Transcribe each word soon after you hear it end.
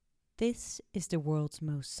This is the world's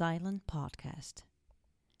most silent podcast.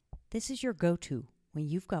 This is your go-to when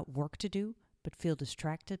you've got work to do but feel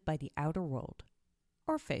distracted by the outer world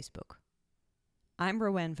or Facebook. I'm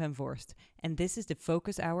Rowan van Voorst, and this is the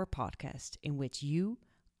Focus Hour podcast in which you,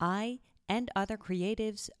 I, and other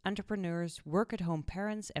creatives, entrepreneurs, work-at-home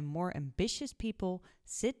parents, and more ambitious people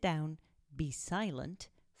sit down, be silent,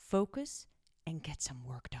 focus, and get some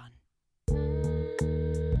work done.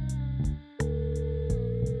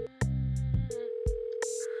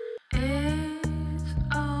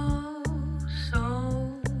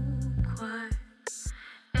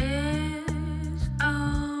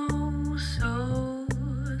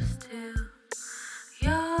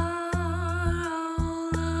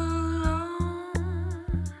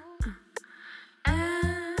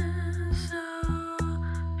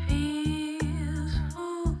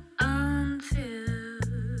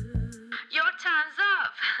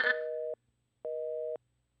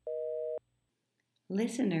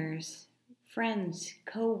 Listeners, friends,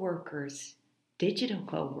 co-workers, digital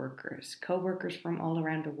co-workers from all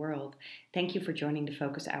around the world, thank you for joining the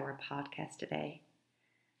Focus Hour podcast today.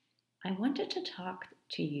 I wanted to talk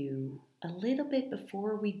to you a little bit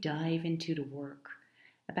before we dive into the work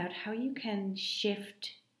about how you can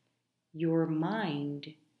shift your mind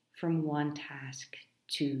from one task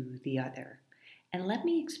to the other. And let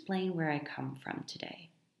me explain where I come from today.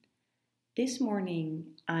 This morning,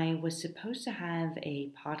 I was supposed to have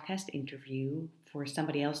a podcast interview for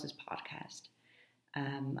somebody else's podcast.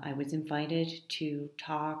 I was invited to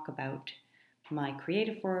talk about my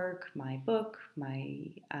creative work, my book, my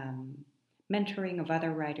mentoring of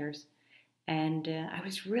other writers, and I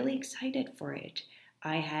was really excited for it.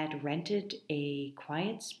 I had rented a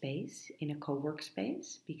quiet space in a co-work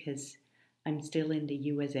space because I'm still in the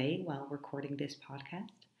USA while recording this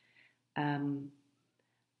podcast.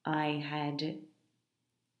 I had,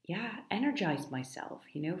 energized myself,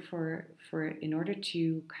 for in order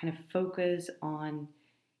to kind of focus on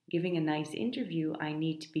giving a nice interview, I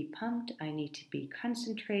need to be pumped, I need to be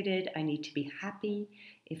concentrated, I need to be happy.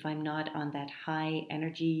 If I'm not on that high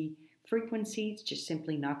energy frequency, it's just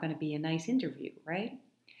simply not going to be a nice interview, right?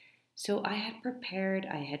 So I had prepared,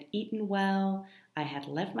 I had eaten well, I had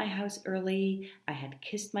left my house early, I had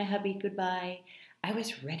kissed my hubby goodbye, I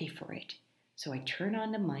was ready for it. So I turn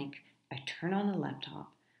on the mic, I turn on the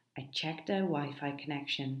laptop, I check the Wi-Fi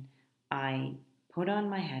connection, I put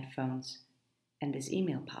on my headphones, and this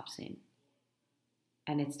email pops in.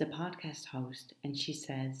 And it's the podcast host, and she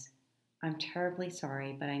says, "I'm terribly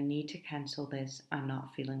sorry, but I need to cancel this. I'm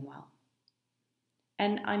not feeling well."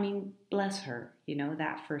 And I mean, bless her,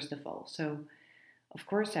 that first of all. So, of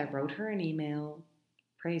course, I wrote her an email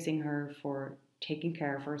praising her for taking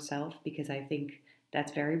care of herself, because I think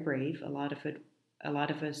that's very brave. A lot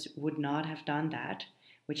of us would not have done that,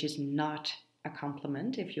 which is not a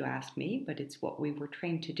compliment if you ask me, but it's what we were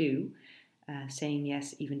trained to do, saying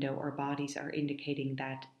yes even though our bodies are indicating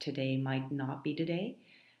that today might not be the day.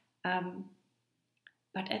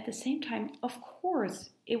 But at the same time, of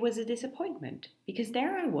course, it was a disappointment, because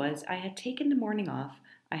there I was, I had taken the morning off,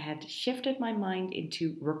 I had shifted my mind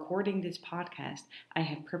into recording this podcast, I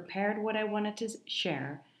had prepared what I wanted to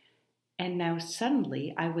share, and now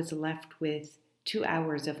suddenly I was left with 2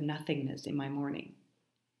 hours of nothingness in my morning.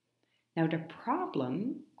 Now the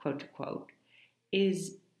problem, quote unquote,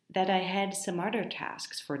 is that I had some other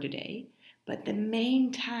tasks for today, but the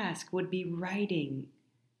main task would be writing.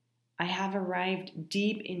 I have arrived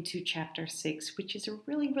deep into chapter 6, which is a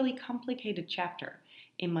really, really complicated chapter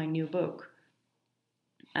in my new book.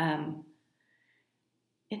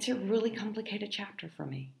 It's a really complicated chapter for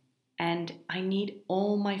me. And I need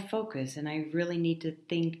all my focus, and I really need to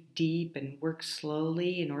think deep and work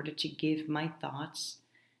slowly in order to give my thoughts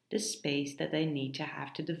the space that they need to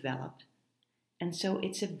have to develop. And so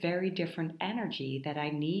it's a very different energy that I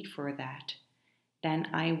need for that than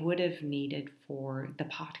I would have needed for the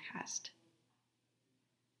podcast.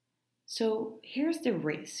 So here's the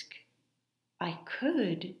risk. I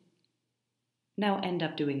could now end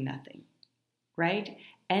up doing nothing, right?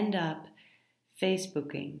 End up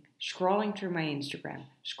Facebooking, scrolling through my Instagram,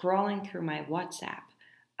 scrolling through my WhatsApp,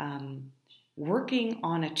 working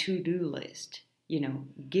on a to-do list,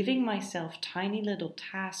 giving myself tiny little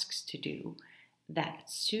tasks to do that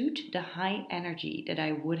suit the high energy that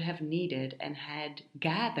I would have needed and had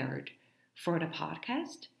gathered for the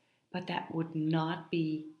podcast, but that would not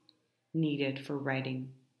be needed for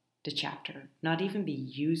writing the chapter, not even be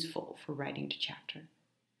useful for writing the chapter.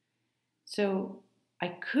 So I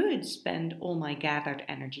could spend all my gathered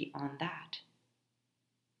energy on that.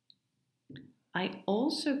 I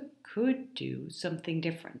also could do something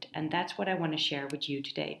different, and that's what I want to share with you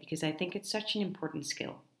today because I think it's such an important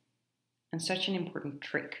skill and such an important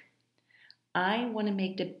trick. I want to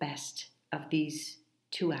make the best of these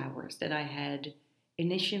 2 hours that I had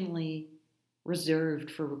initially reserved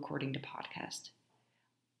for recording the podcast.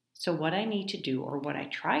 So, what I need to do, or what I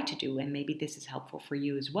try to do, and maybe this is helpful for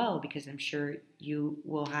you as well, because I'm sure you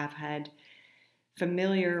will have had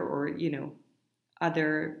familiar or,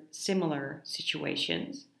 other similar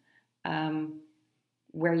situations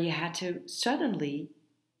where you had to suddenly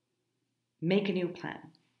make a new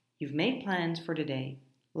plan. You've made plans for the day,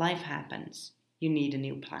 life happens, you need a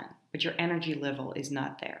new plan, but your energy level is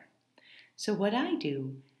not there. So, what I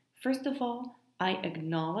do, first of all,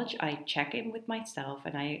 I check in with myself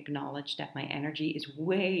and I acknowledge that my energy is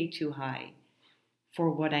way too high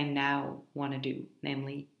for what I now want to do,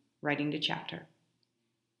 namely writing the chapter.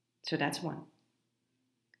 So that's one.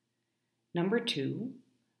 Number two,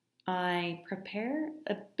 I prepare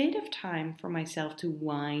a bit of time for myself to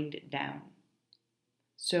wind down.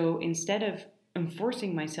 So instead of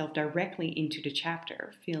enforcing myself directly into the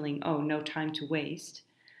chapter, feeling, oh, no time to waste,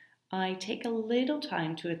 I take a little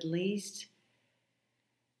time to at least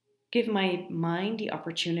give my mind the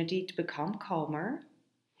opportunity to become calmer,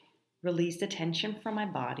 release the tension from my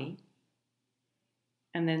body,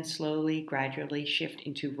 and then slowly, gradually shift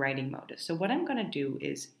into writing mode. So what I'm going to do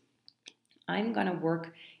is I'm going to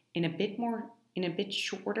work in a bit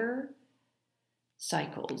shorter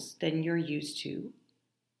cycles than you're used to.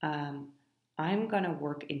 I'm going to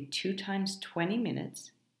work in 2 times 20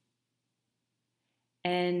 minutes,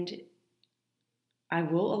 and I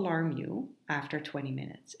will alarm you after 20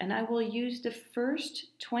 minutes, and I will use the first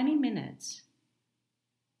 20 minutes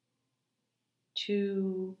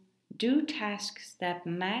to do tasks that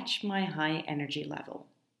match my high energy level.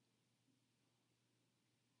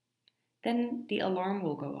 Then the alarm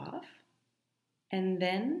will go off, and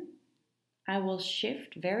then I will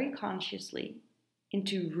shift very consciously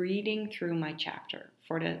into reading through my chapter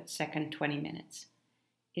for the second 20 minutes.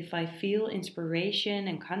 If I feel inspiration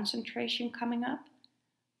and concentration coming up,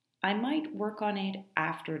 I might work on it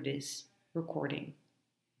after this recording.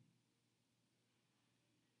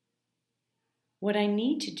 What I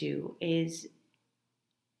need to do is,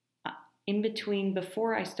 in between,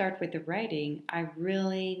 before I start with the writing, I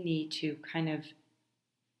really need to kind of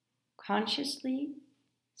consciously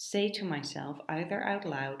say to myself, either out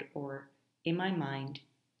loud or in my mind,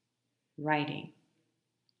 writing.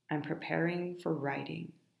 I'm preparing for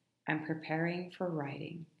writing. I'm preparing for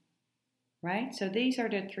writing. Right? So these are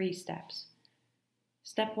the 3 steps.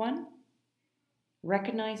 Step 1,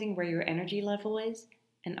 recognizing where your energy level is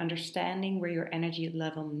and understanding where your energy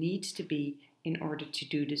level needs to be in order to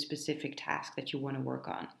do the specific task that you want to work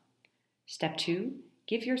on. Step 2,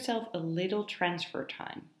 give yourself a little transfer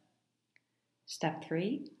time. Step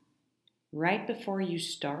 3, right before you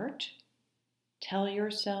start,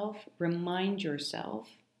 remind yourself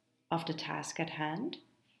of the task at hand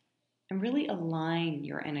and really align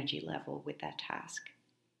your energy level with that task.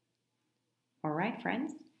 All right,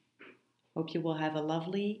 friends? Hope you will have a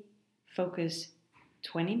lovely focus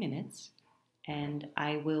 20 minutes, and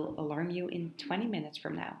I will alarm you in 20 minutes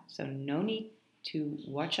from now. So no need to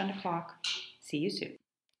watch on the clock. See you soon.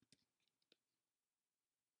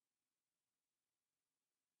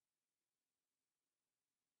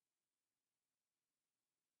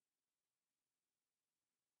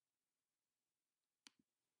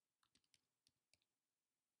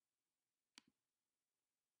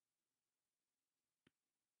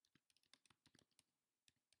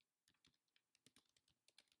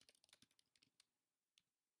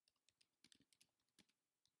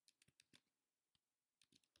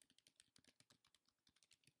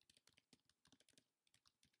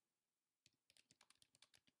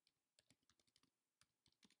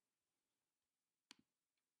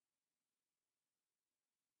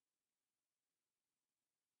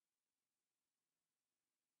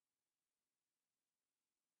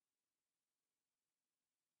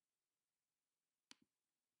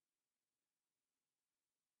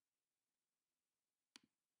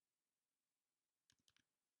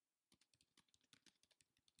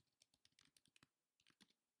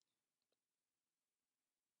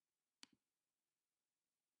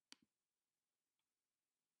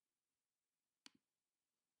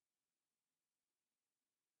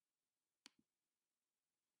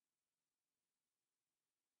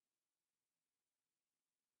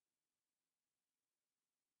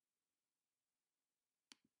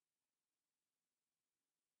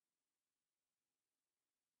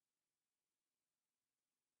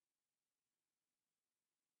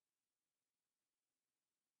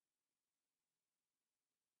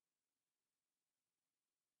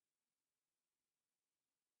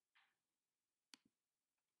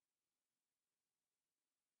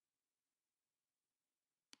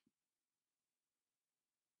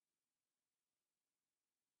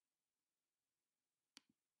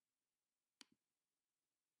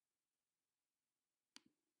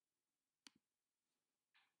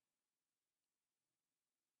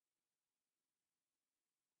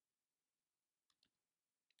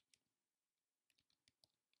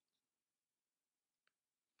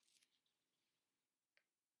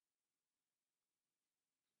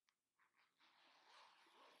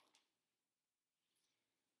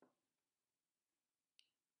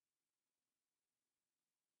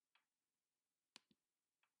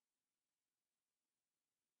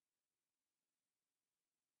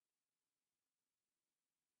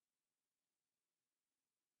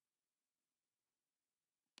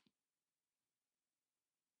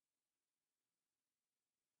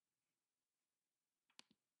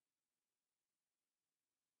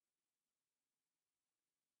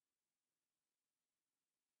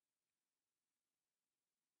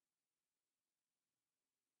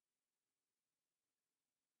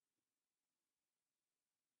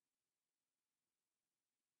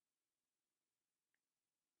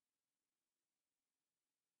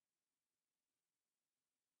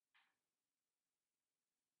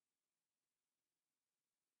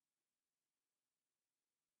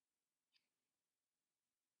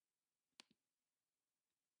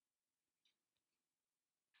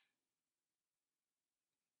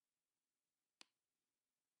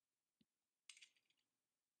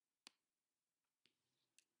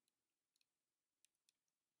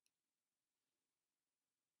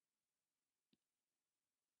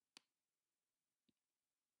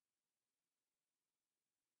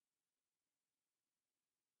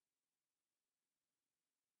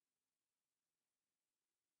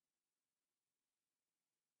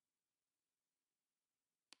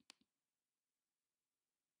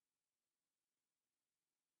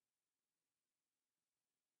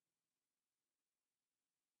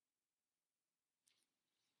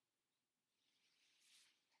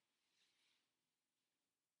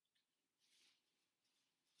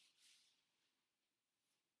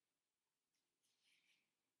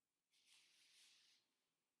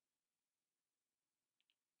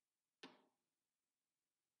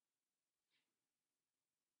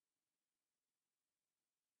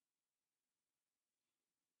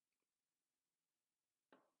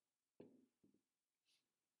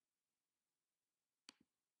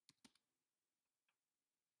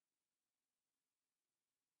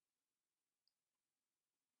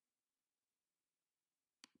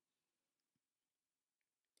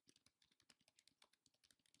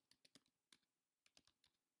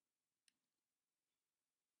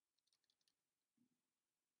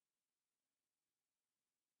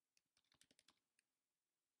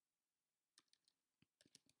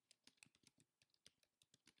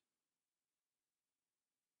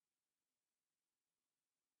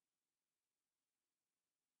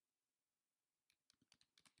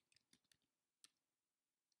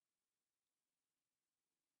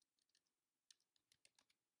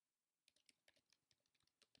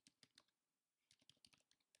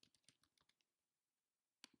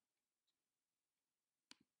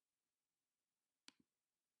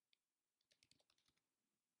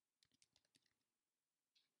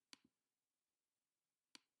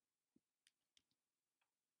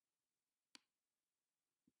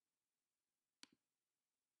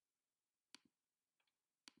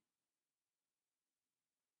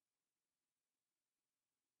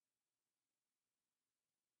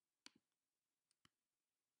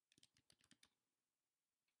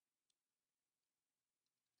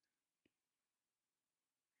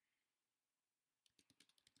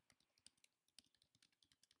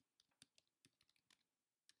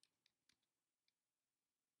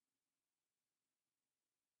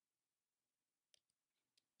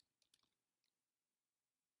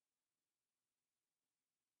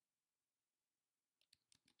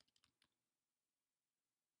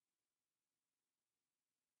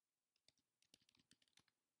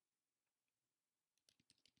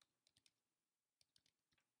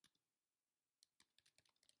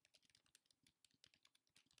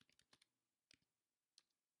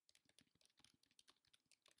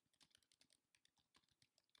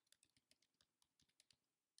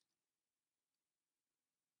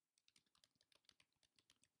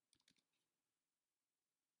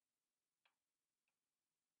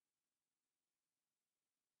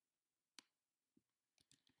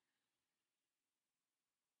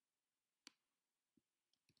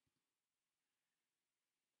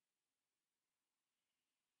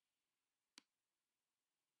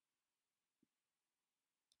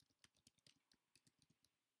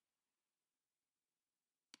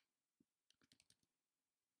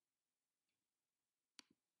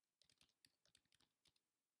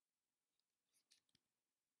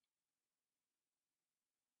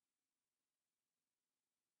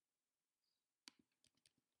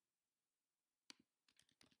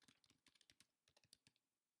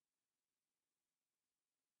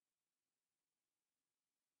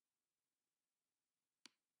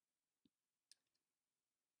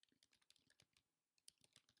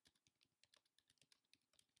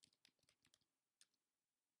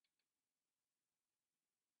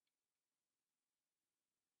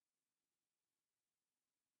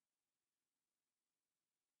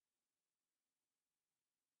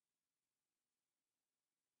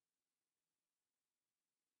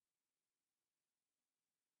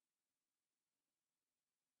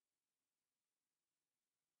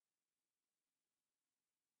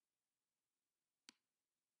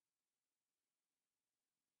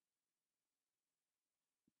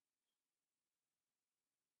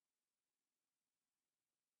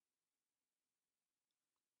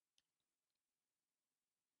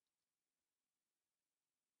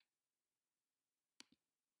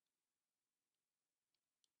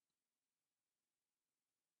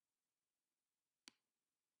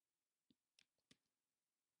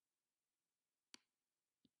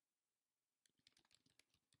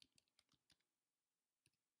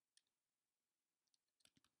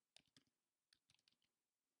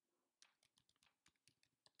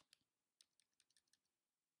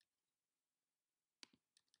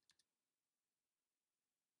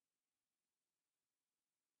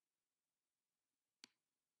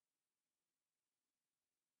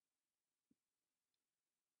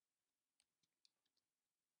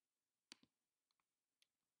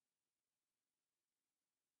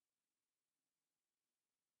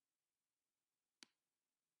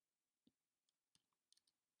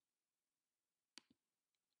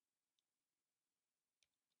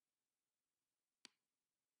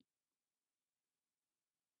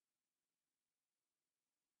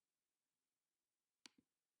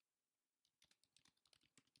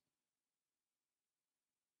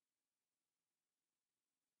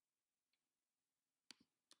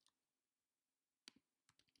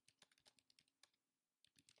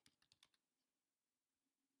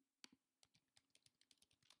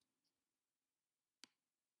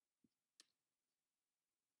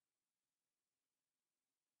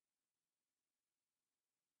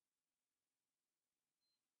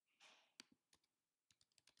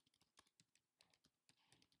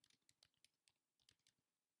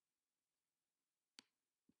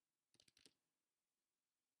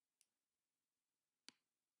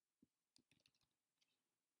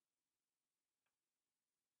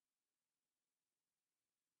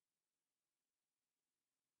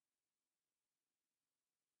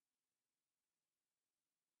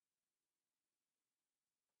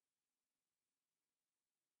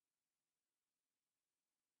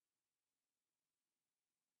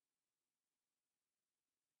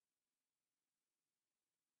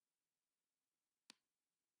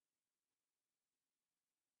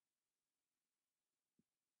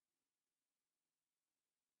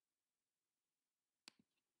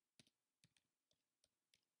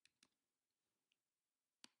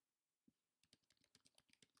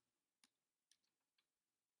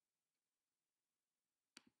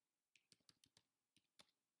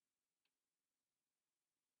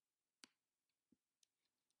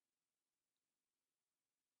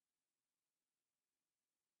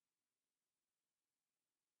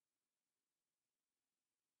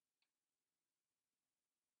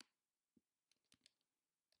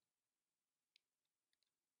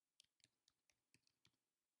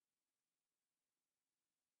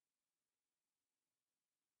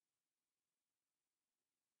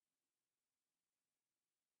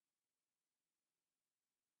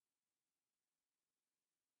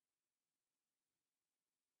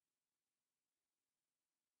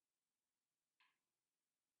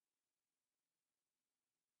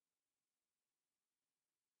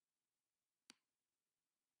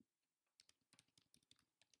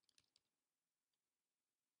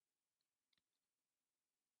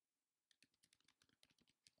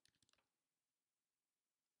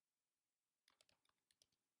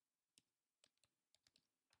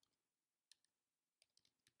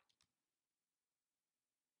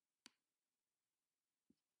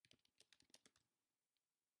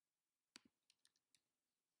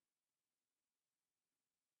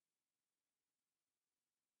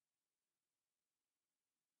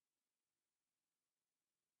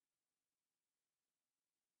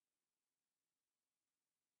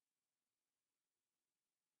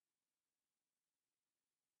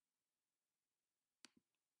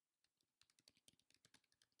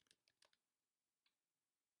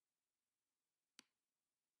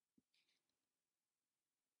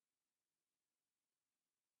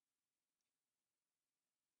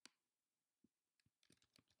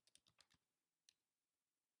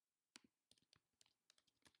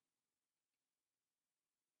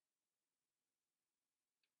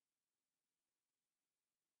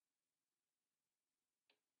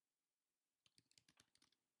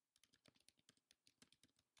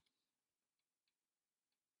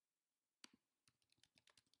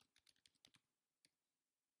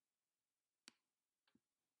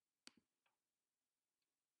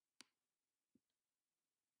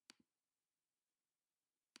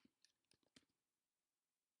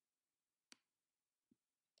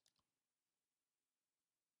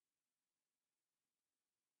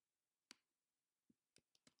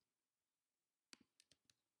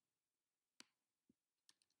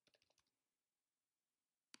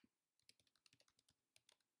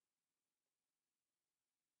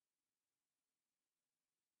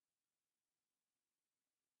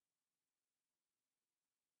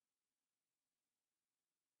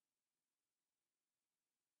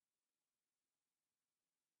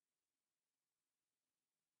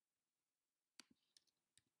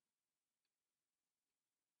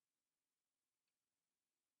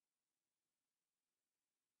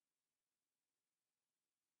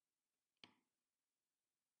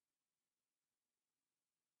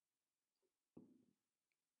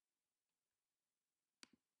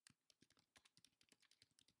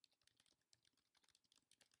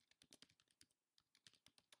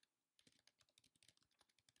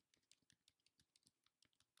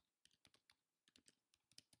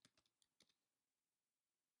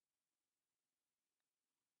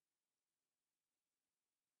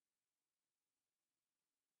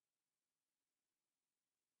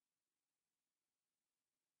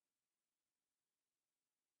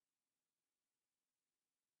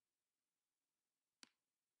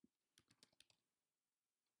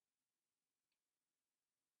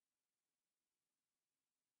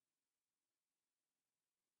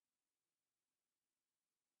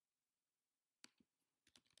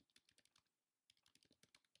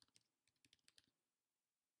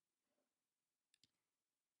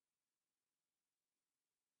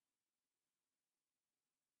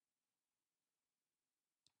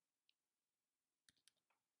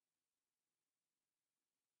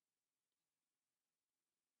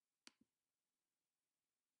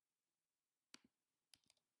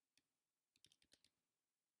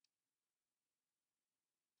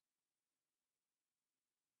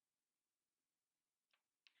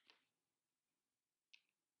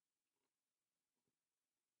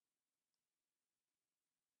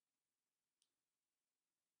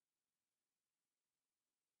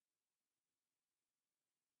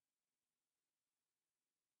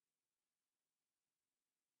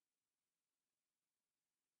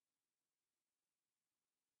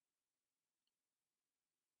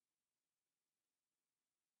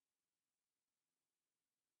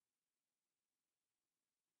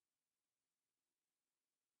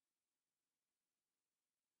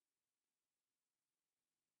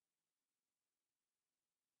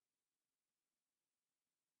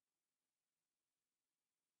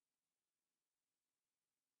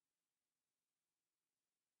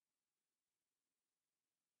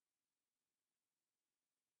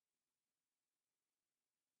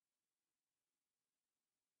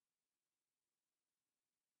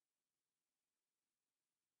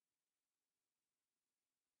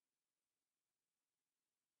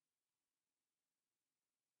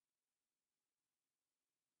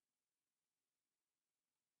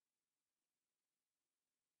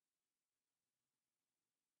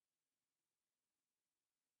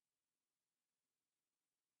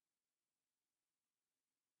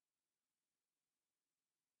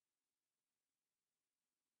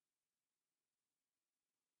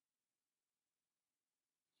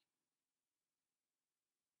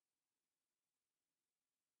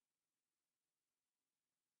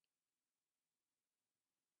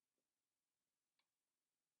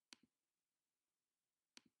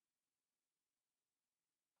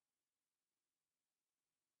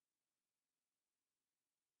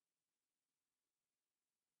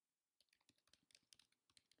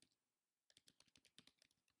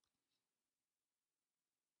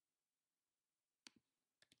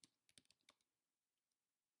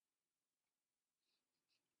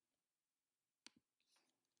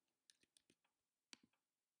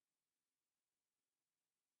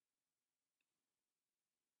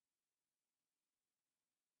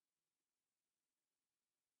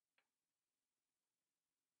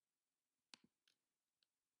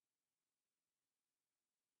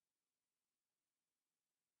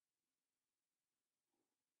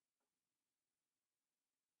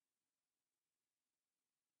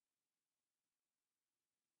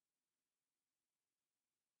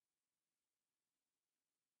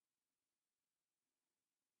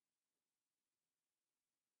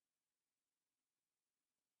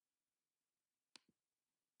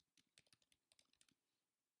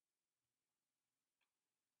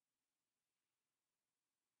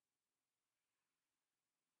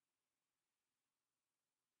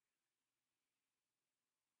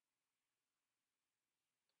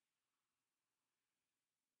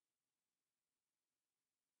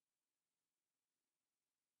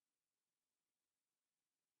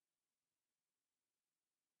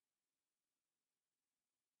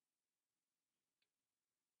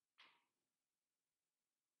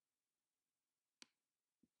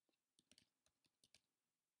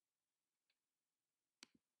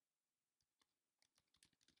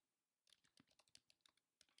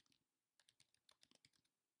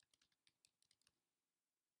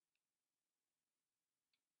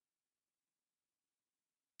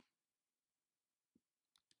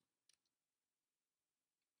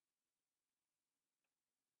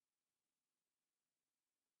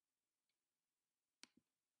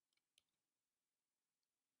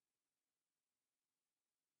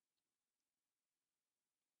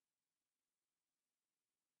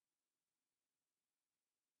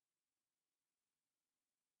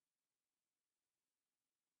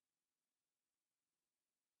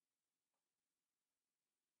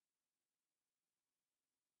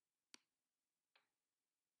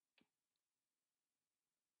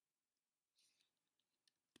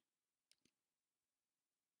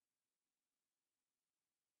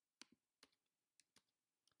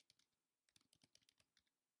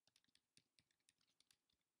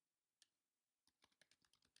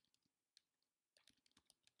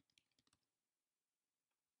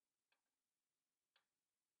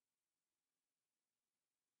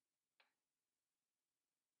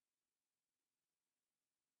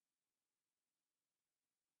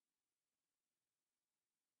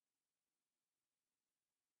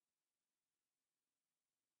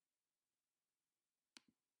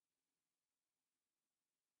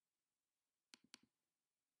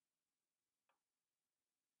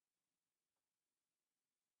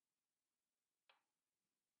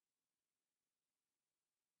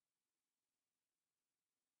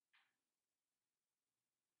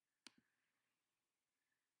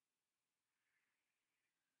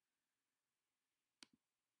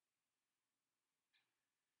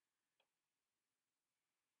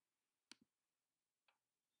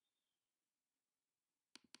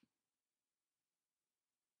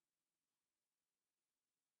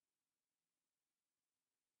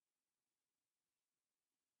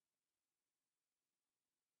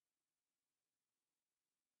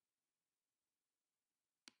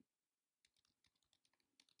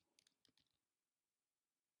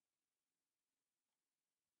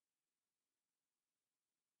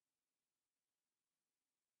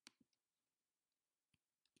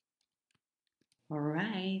 All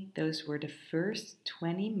right, those were the first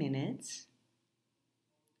 20 minutes.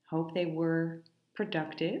 Hope they were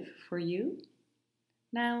productive for you.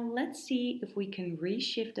 Now let's see if we can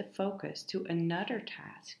reshift the focus to another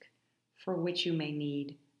task for which you may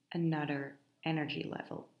need another energy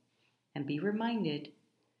level. And be reminded,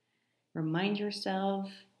 remind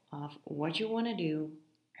yourself of what you want to do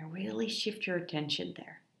and really shift your attention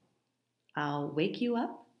there. I'll wake you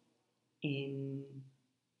up in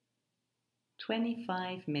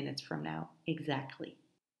 25 minutes from now, exactly.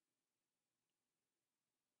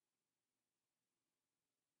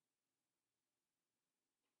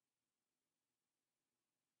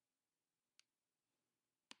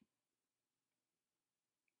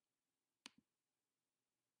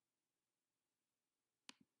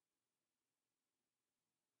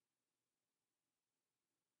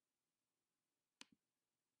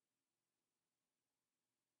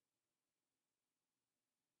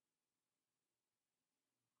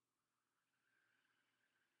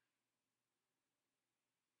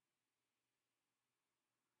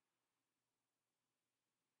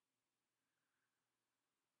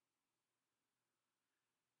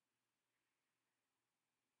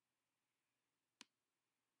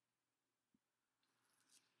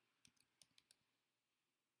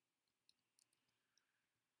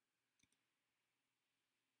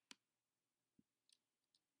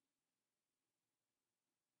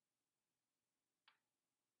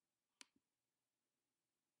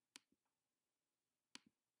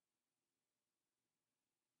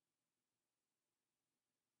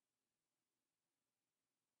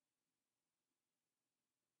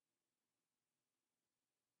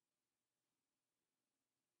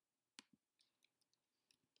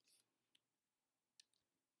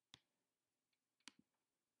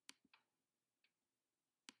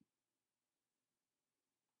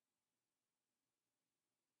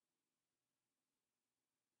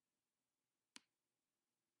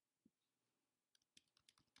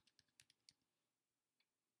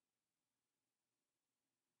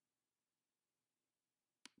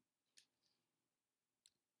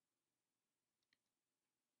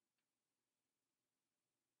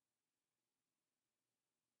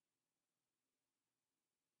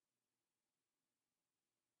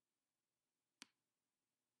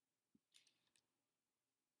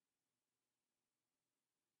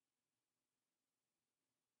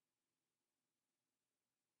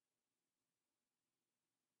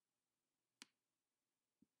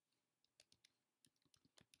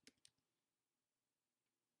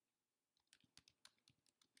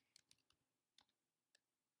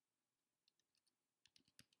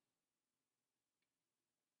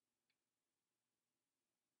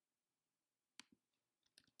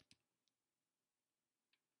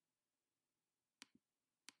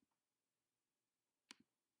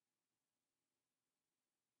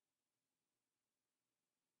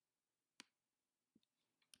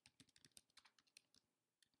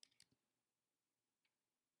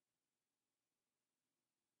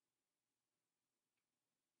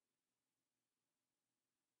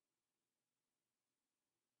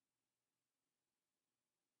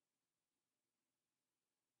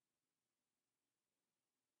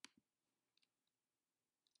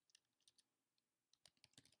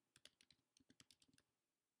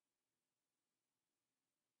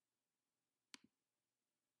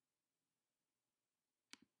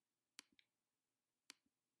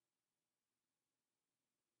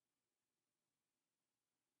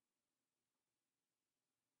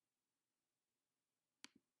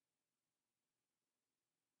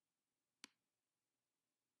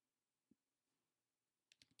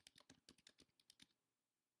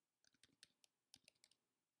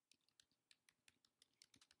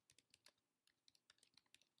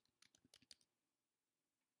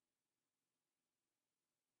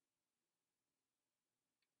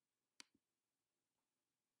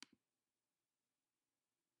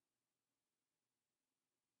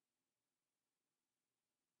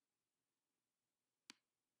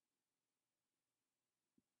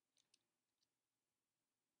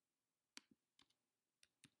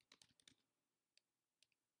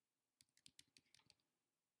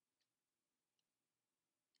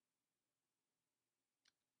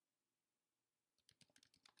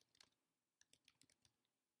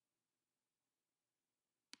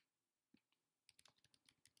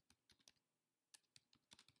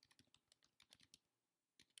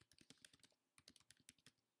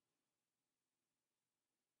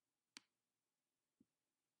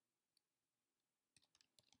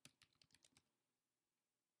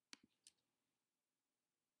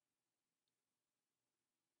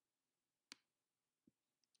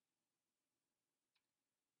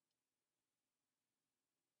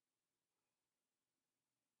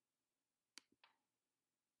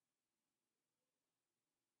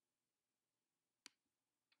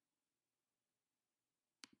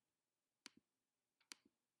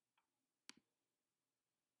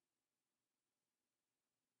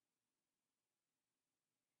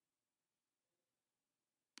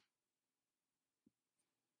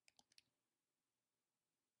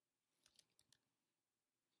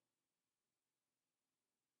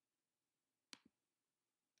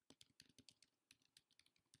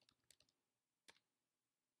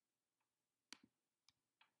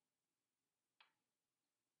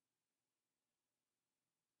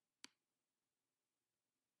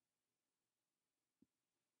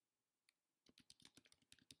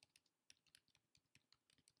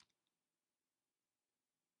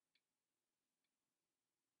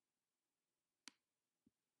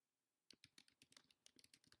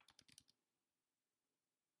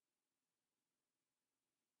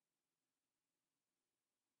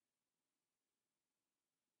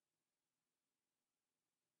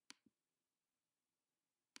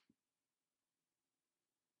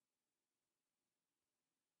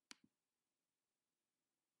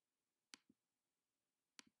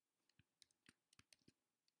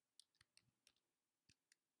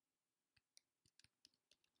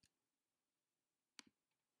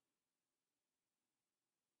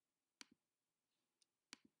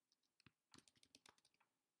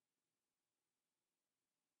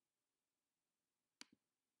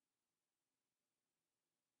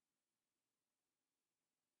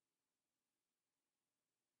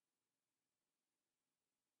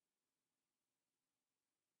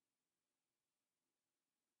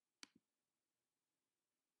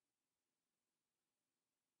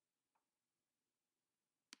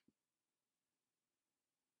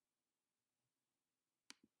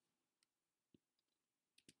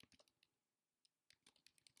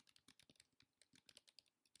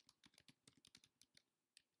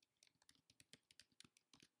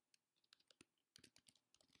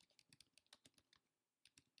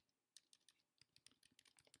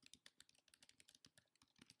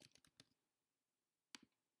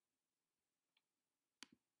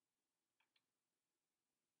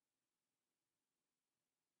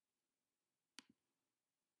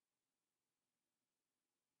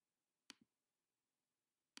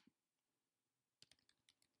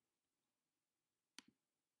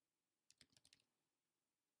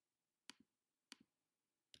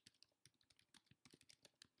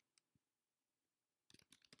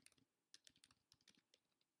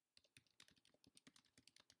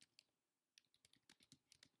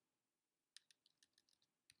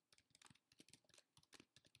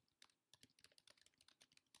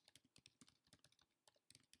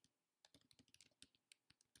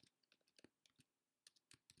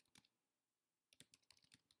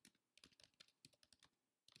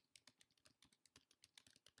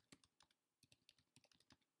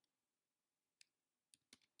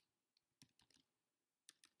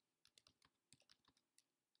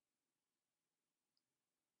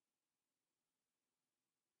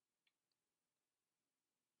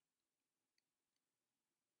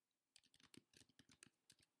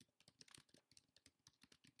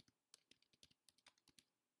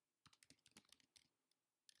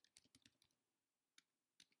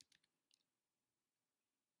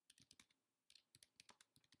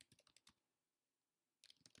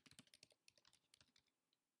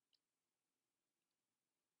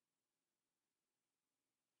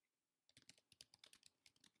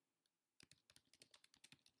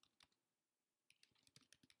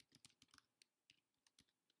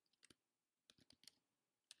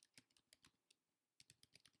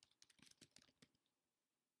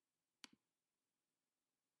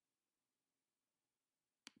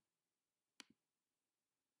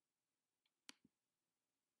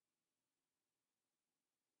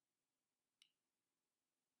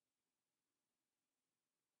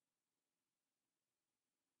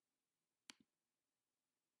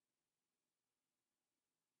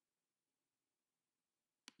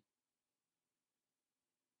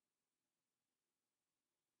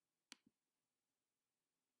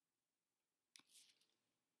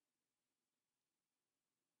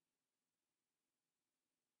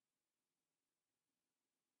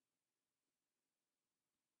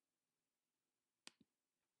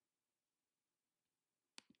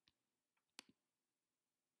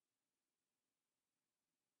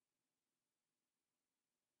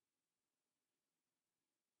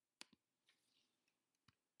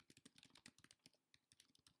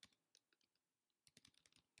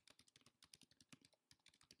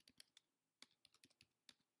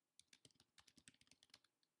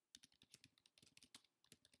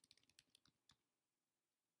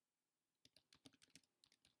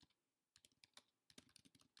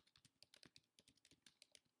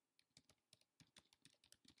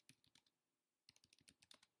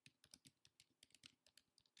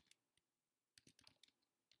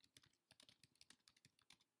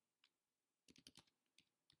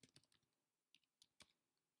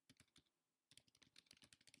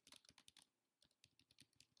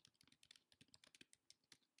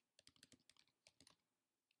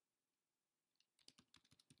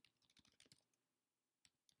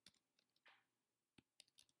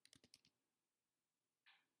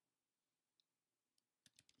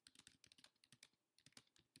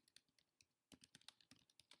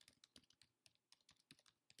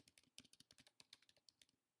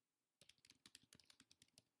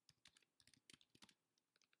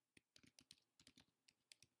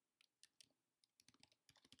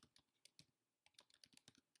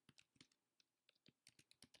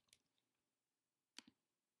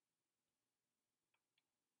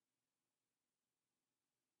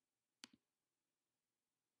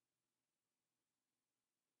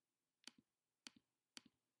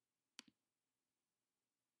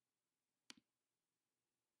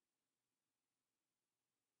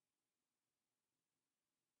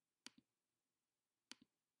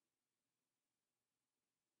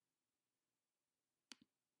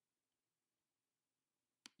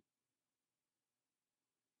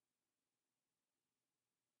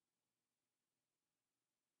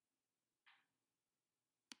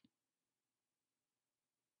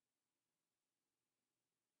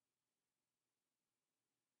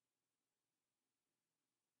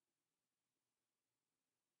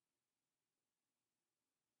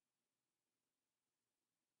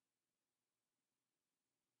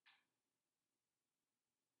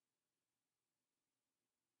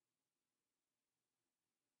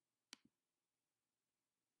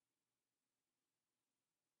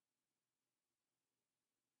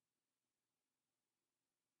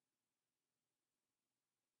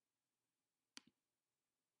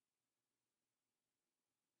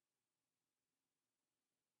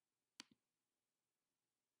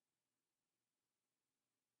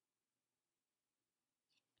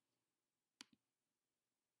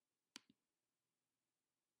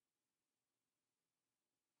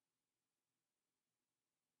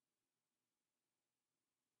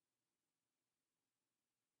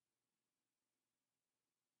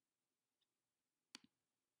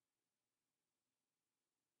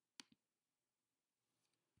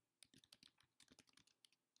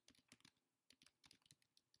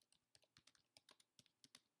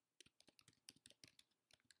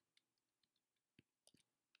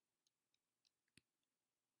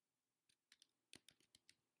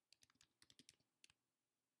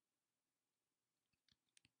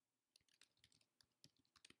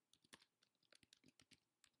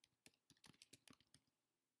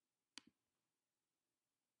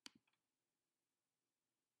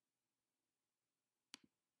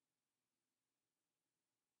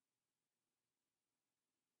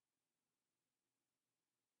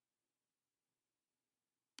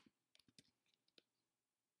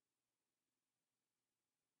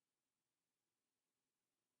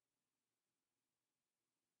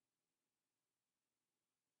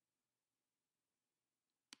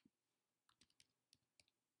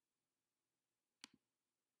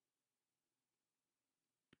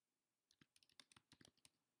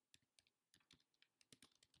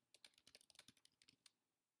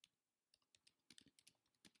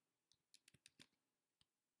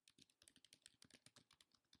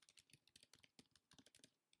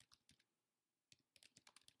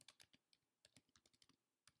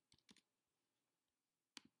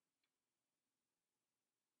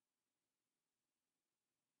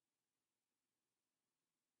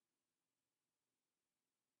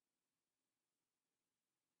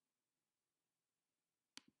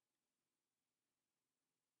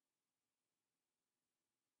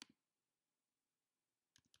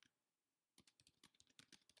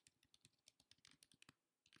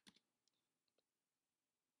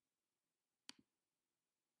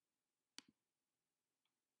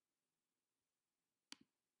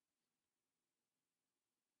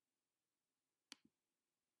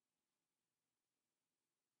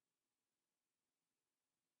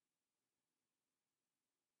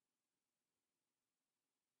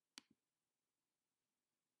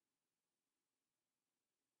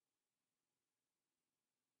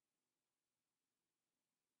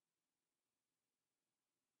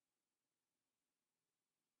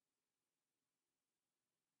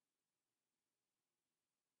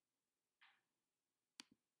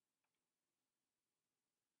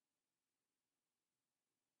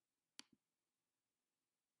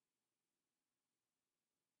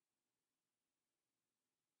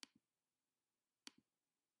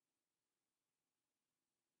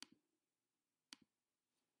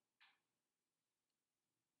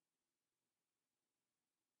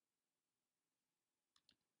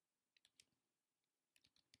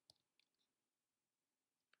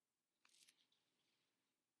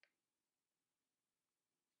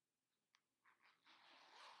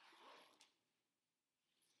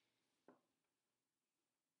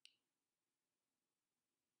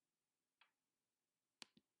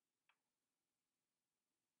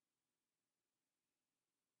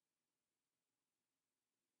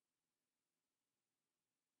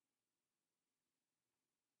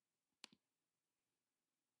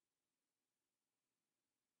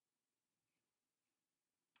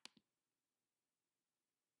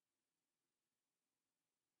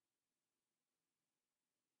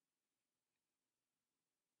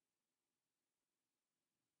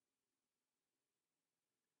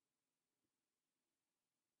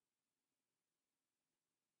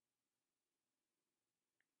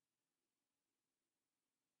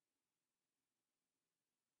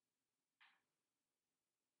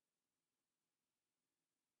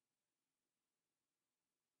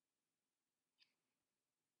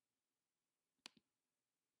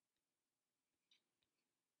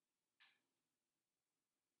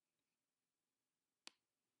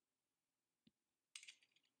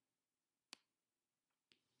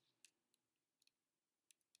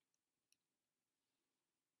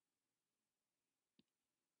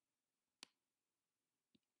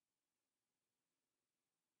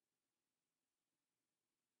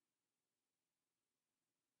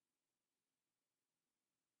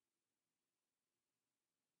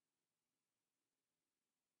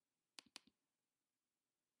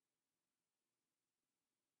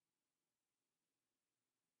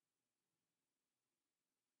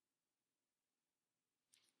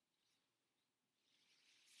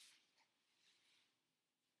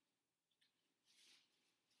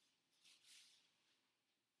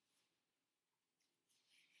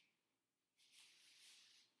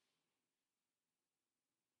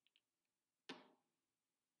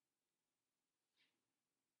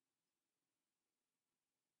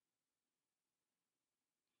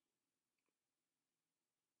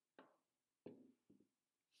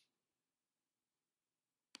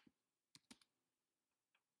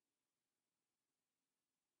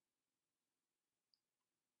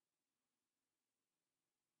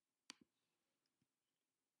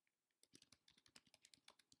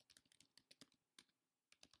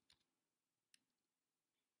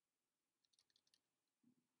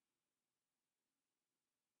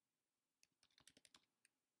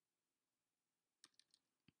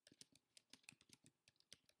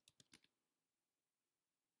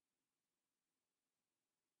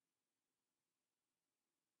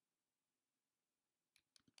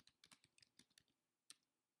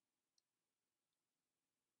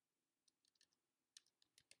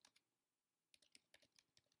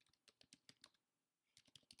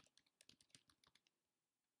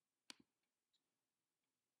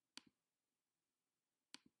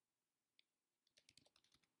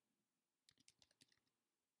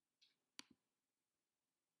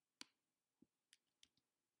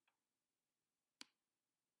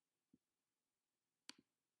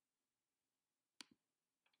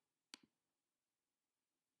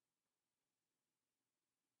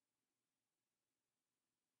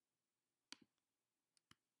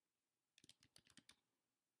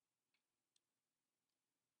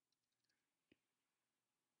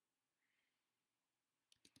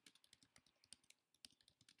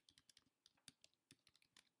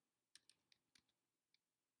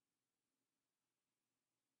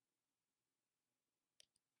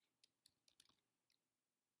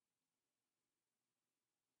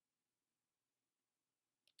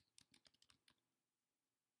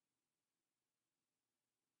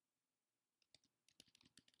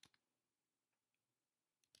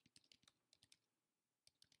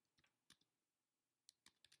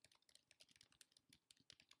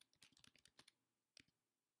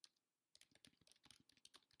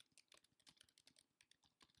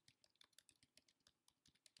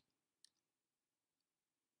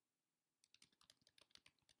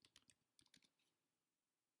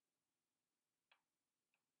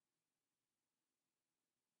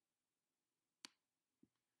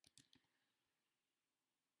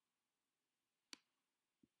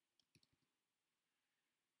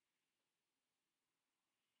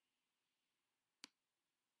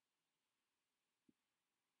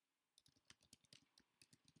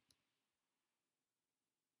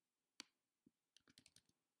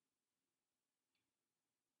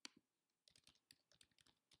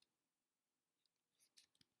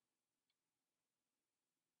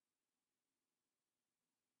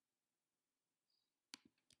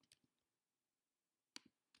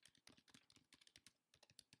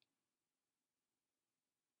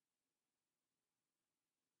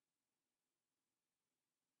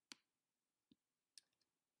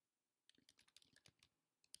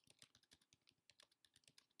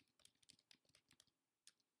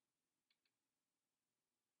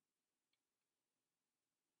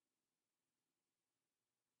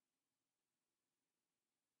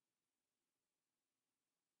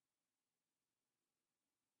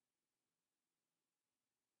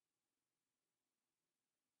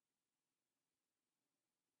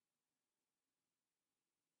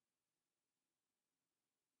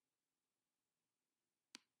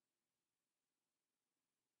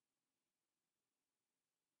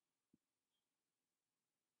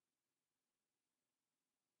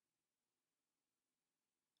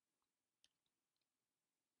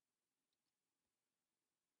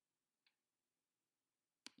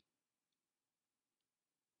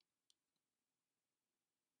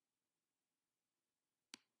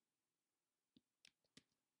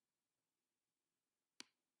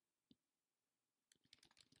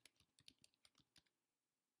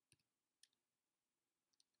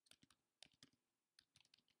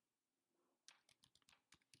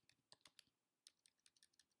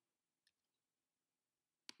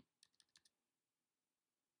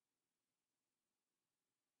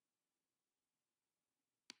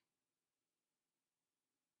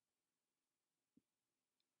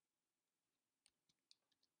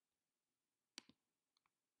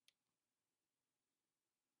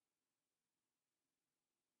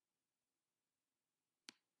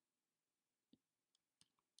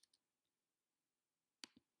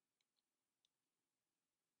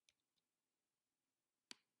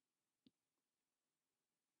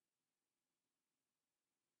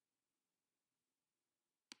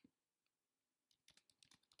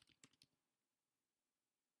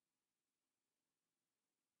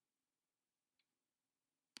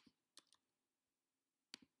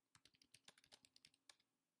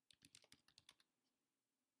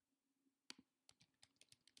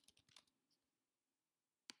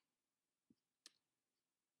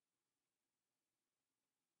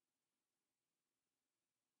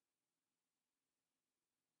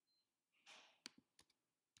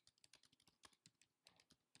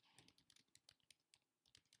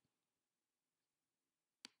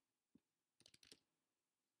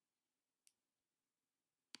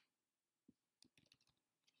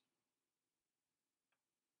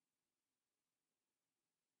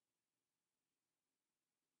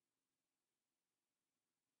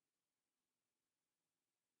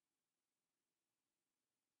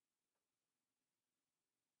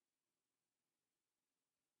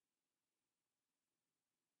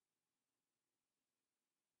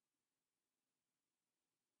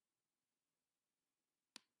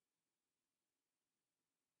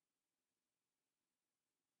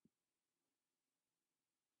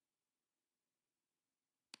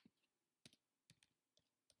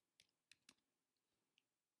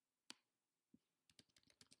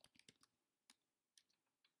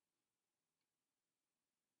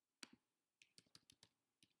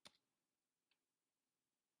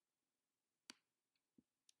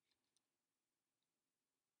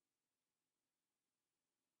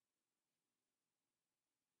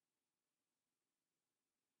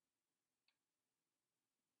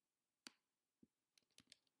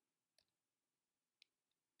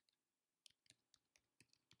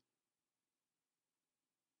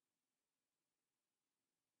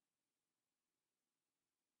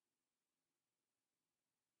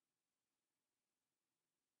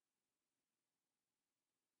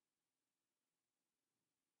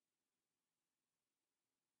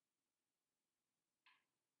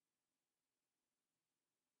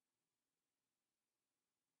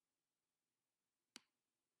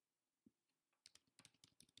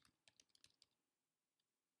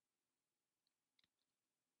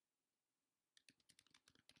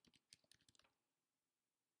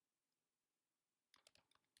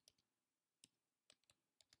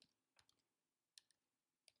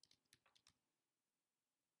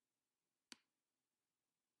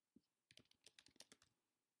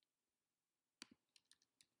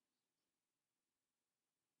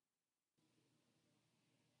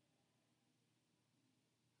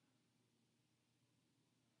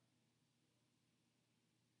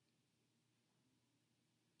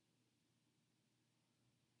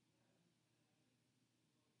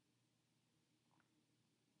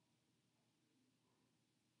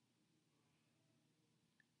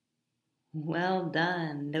 Well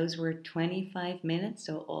done. Those were 25 minutes.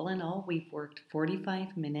 So, all in all, we've worked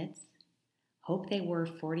 45 minutes. Hope they were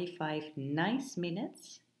 45 nice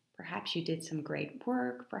minutes. Perhaps you did some great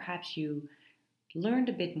work. Perhaps you learned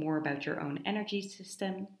a bit more about your own energy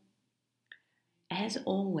system. As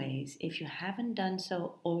always, if you haven't done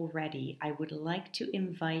so already, I would like to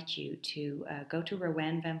invite you to go to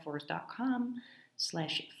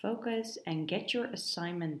rowanvanvoors.com/focus and get your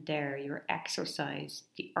assignment there, your exercise,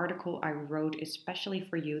 the article I wrote especially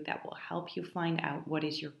for you that will help you find out what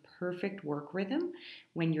is your perfect work rhythm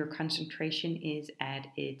when your concentration is at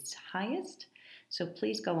its highest. So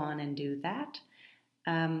please go on and do that.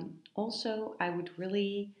 Also, I would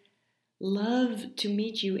really love to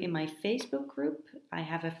meet you in my Facebook group. I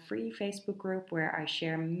have a free Facebook group where I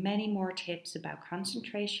share many more tips about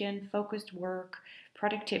concentration, focused work,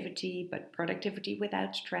 productivity, but productivity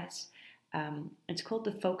without stress. It's called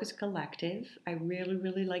the Focus Collective. I really,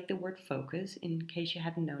 really like the word focus, in case you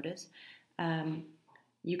hadn't noticed. Um,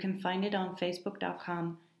 you can find it on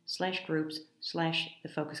facebook.com/groups/the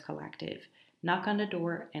Focus Collective. Knock on the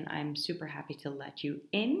door, and I'm super happy to let you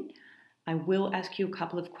in. I will ask you a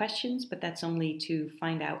couple of questions, but that's only to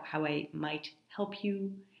find out how I might help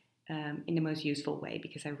you in the most useful way,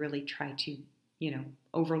 because I really try to,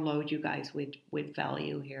 overload you guys with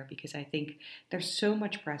value here, because I think there's so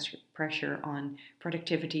much pressure on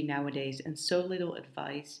productivity nowadays and so little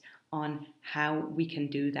advice on how we can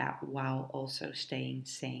do that while also staying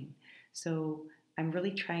sane. So I'm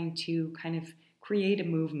really trying to kind of create a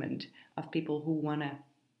movement of people who want to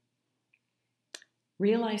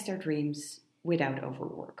realize their dreams without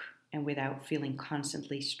overwork and without feeling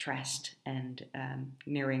constantly stressed and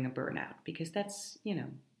nearing a burnout, because that's,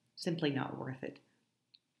 simply not worth it.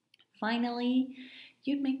 Finally,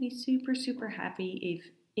 you'd make me super, super happy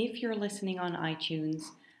if you're listening on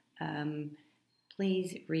iTunes.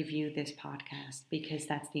 Please review this podcast, because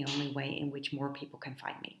that's the only way in which more people can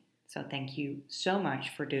find me. So thank you so much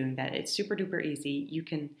for doing that. It's super duper easy. You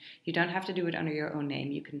don't have to do it under your own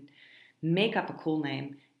name. You can make up a cool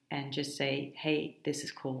name and just say, hey, this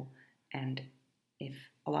is cool. And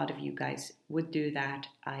if a lot of you guys would do that,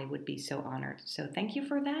 I would be so honored. So thank you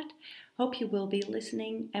for that. Hope you will be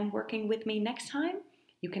listening and working with me next time.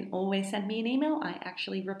 You can always send me an email. I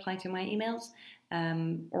actually reply to my emails.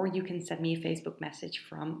 Or you can send me a Facebook message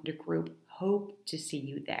from the group. Hope to see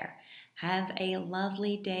you there. Have a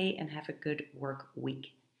lovely day and have a good work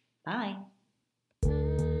week. Bye.